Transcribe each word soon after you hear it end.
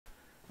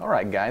All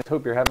right, guys,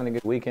 hope you're having a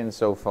good weekend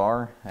so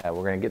far. We're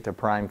going to get to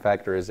prime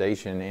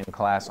factorization in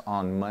class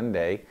on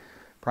Monday.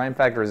 Prime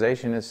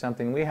factorization is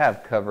something we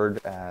have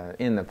covered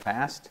in the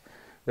past.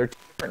 There are two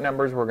different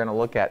numbers we're going to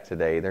look at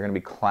today. They're going to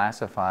be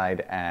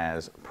classified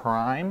as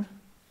prime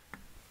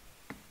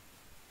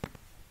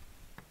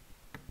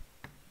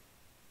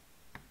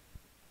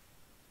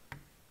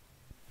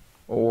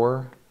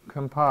or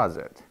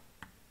composite.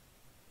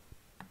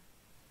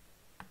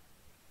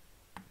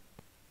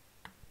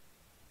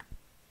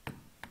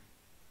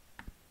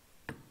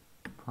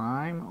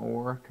 Prime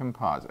or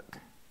composite.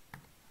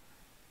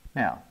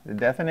 Now, the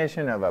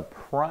definition of a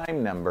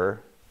prime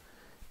number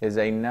is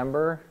a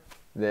number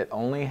that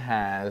only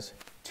has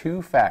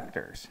two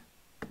factors.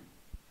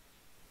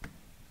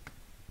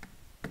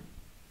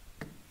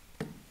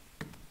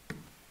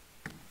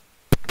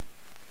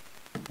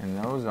 And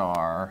those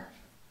are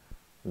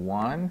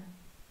 1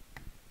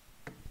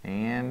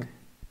 and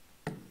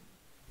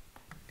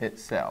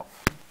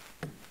itself.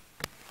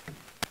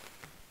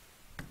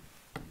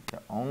 The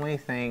only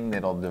thing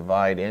that'll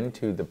divide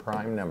into the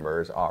prime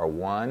numbers are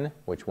 1,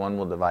 which 1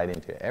 will divide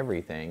into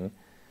everything,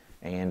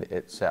 and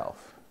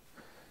itself.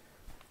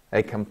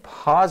 A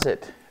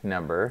composite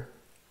number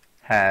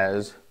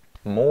has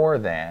more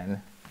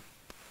than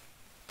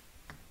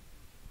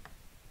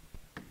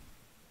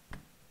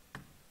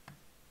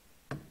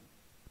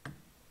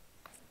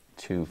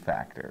two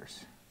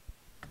factors.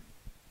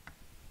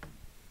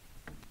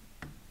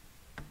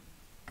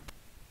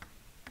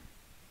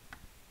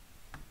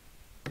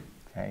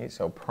 Okay,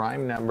 so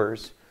prime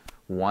numbers,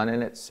 1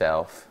 in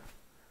itself,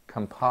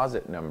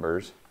 composite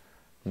numbers,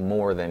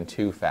 more than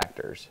two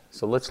factors.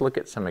 So let's look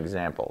at some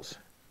examples.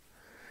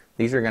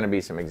 These are going to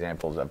be some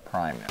examples of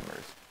prime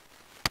numbers.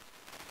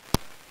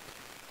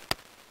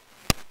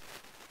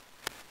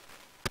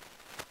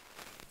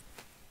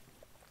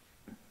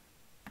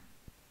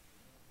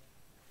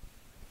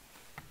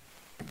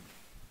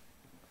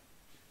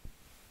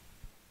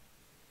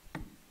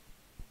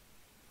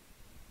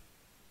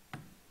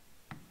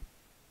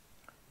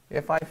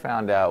 If I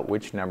found out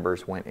which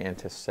numbers went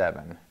into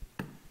 7,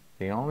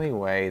 the only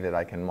way that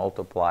I can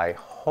multiply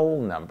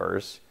whole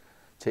numbers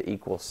to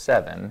equal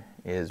 7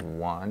 is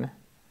 1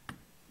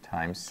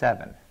 times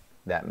 7.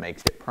 That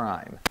makes it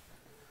prime.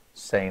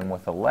 Same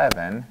with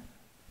 11.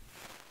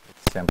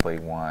 It's simply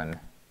 1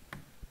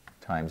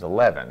 times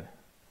 11.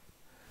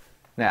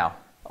 Now,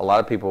 a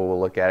lot of people will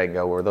look at it and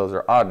go, well, those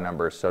are odd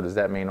numbers, so does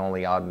that mean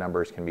only odd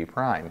numbers can be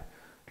prime?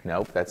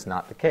 Nope, that's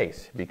not the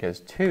case, because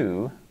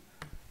 2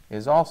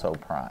 is also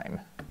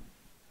prime.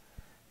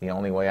 The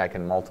only way I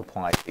can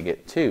multiply to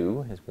get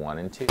 2 is 1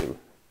 and 2.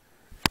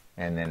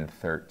 And then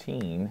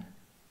 13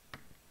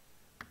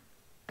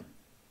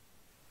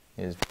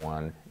 is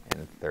 1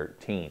 and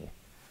 13.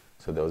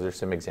 So those are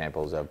some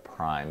examples of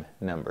prime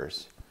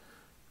numbers.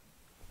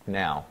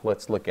 Now,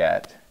 let's look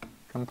at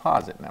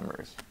composite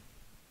numbers.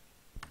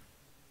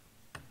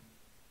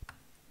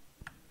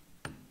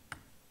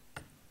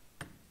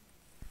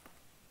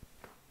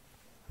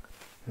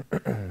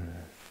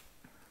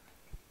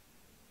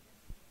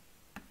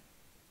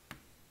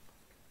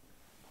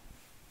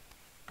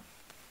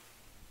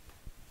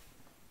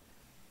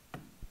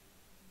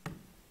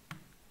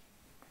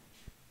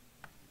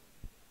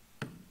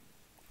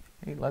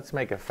 Let's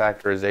make a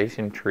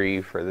factorization tree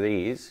for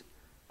these.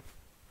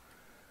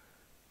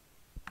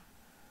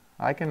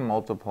 I can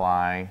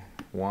multiply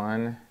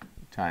 1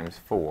 times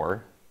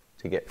 4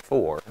 to get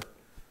 4.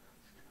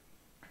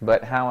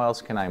 But how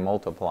else can I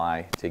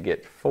multiply to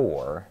get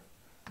 4?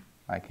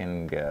 I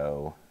can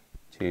go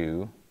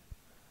 2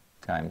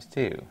 times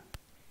 2.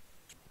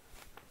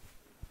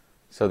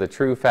 So the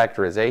true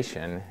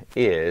factorization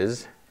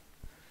is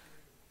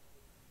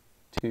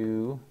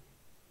 2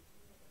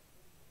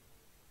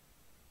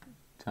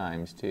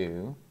 times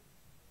 2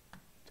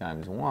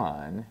 times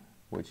 1,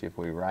 which if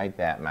we write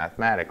that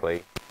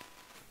mathematically,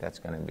 that's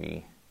going to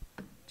be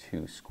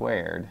 2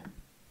 squared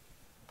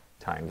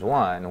times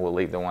 1. We'll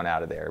leave the 1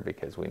 out of there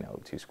because we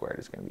know 2 squared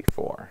is going to be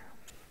 4.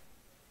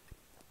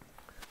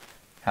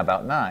 How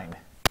about 9?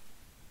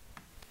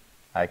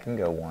 I can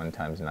go 1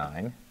 times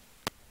 9,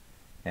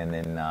 and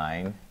then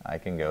 9, I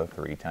can go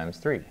 3 times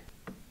 3.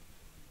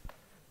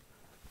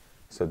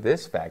 So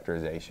this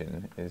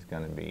factorization is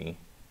going to be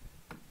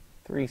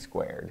 3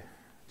 squared.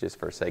 Just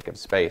for sake of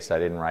space, I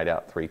didn't write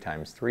out 3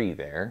 times 3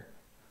 there.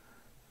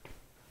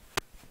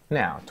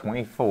 Now,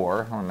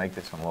 24, I'm going to make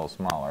this one a little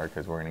smaller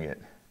because we're going to get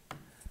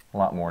a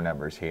lot more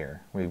numbers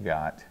here. We've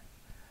got,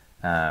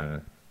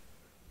 let's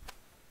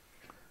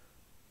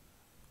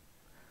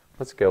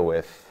go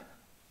with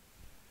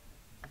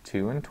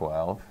 2 and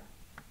 12.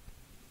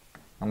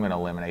 I'm going to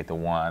eliminate the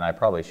 1. I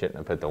probably shouldn't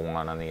have put the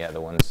 1 on the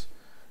other ones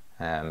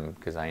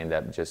because I end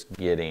up just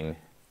getting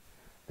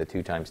the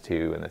 2 times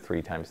 2 and the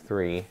 3 times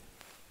 3.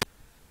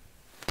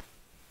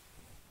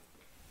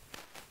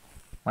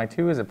 My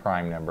 2 is a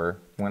prime number.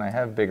 When I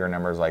have bigger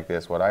numbers like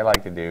this, what I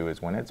like to do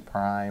is when it's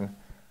prime,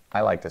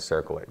 I like to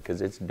circle it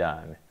because it's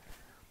done.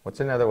 What's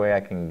another way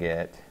I can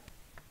get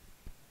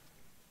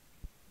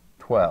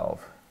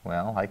 12?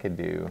 Well, I could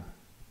do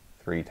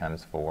 3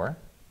 times 4.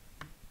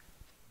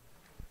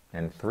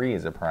 And 3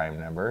 is a prime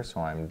number,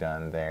 so I'm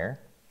done there.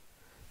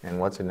 And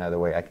what's another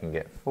way I can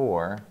get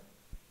 4?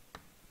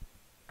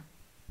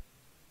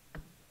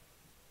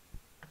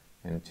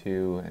 And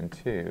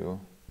 2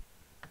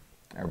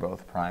 are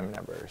both prime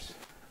numbers.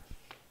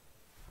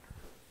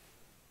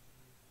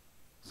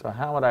 So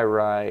how would I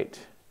write,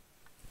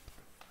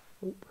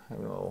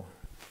 having a little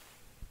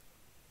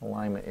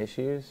alignment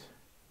issues.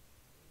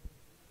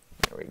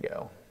 There we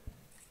go.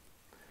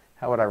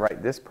 How would I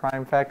write this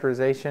prime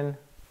factorization?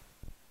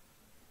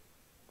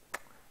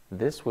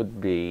 This would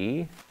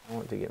be, I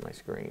want to get my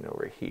screen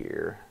over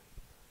here.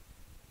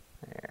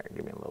 There,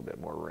 give me a little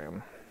bit more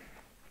room.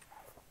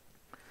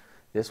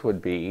 This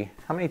would be,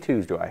 how many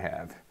 2's do I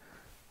have?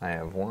 I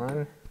have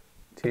 1,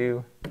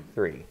 2,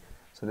 3.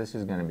 So this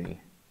is going to be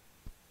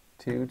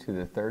 2 to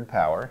the third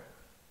power,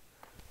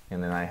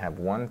 and then I have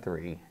 1,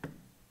 3.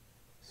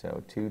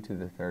 So 2 to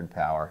the third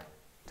power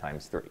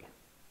times 3.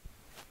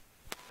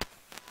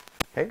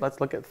 Okay,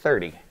 let's look at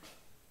 30.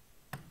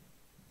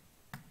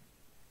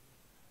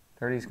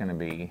 30 is going to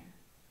be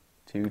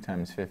 2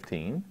 times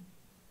 15.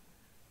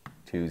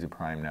 2 is a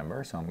prime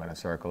number, so I'm going to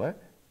circle it.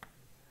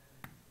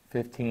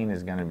 15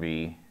 is going to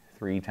be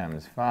 3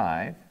 times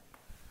 5.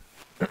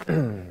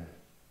 And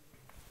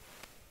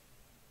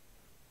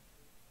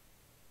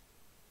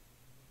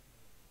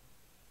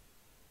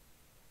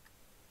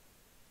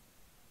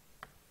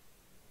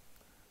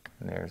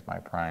there's my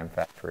prime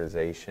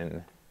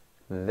factorization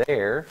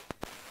there.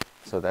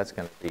 So that's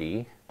going to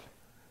be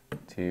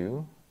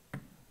 2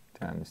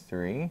 times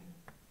 3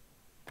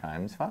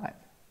 times 5.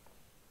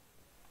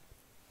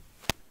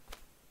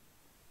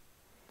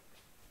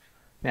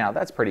 Now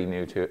that's pretty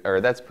new to,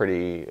 or that's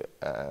pretty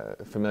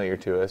familiar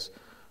to us.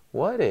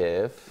 What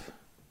if,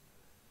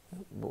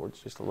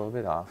 board's just a little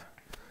bit off.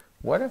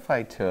 What if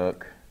I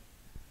took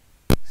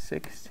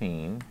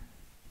 16x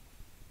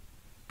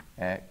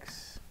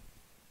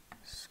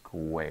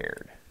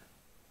squared?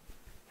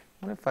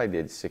 What if I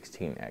did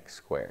 16x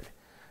squared?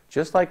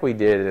 Just like we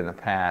did in the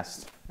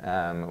past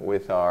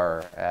with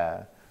our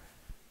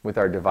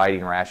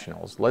dividing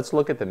rationals. Let's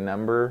look at the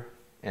number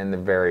and the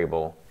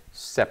variable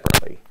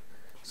separately.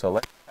 So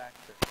let's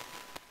factor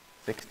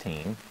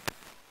 16. So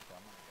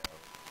I'm going to go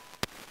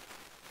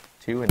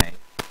 2 and 8.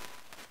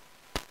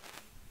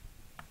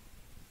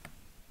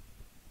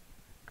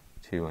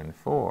 2 and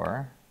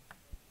 4.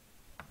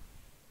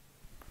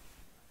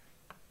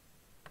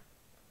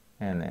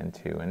 And then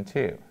 2 and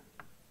 2.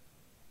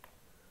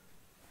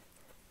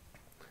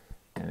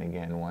 And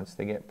again, once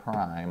they get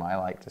prime, I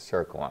like to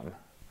circle them.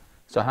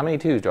 So how many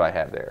 2's do I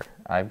have there?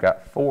 I've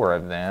got 4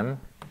 of them.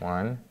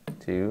 1,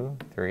 2,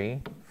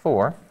 3,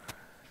 4.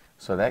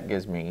 So that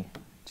gives me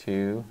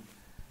 2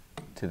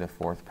 to the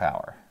 4th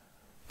power.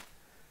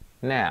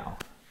 Now,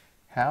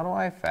 how do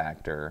I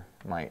factor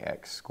my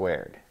x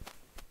squared?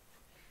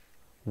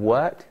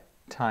 What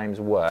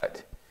times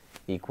what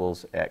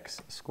equals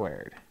x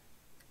squared?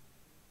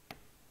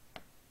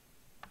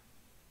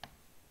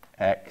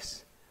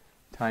 X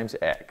times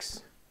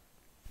x.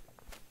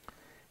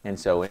 And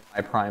so in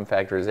my prime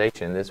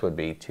factorization, this would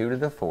be 2 to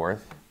the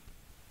 4th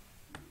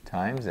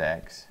times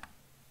x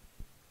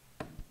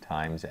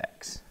times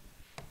x.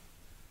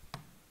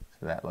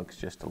 So that looks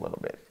just a little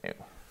bit new.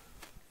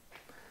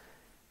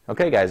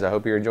 Okay guys, I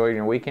hope you're enjoying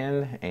your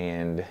weekend,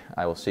 and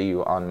I will see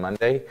you on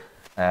Monday.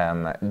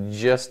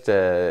 Just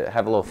to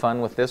have a little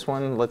fun with this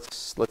one,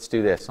 let's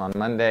do this. On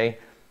Monday,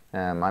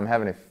 I'm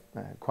having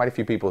quite a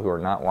few people who are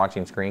not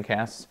watching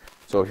screencasts.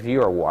 So if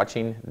you are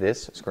watching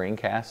this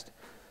screencast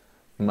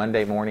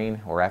Monday morning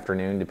or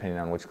afternoon, depending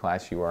on which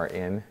class you are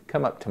in,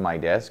 come up to my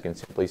desk and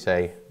simply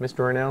say,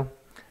 Mr. Renault,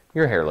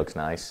 your hair looks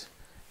nice.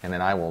 And then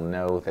I will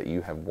know that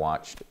you have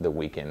watched the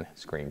weekend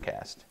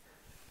screencast.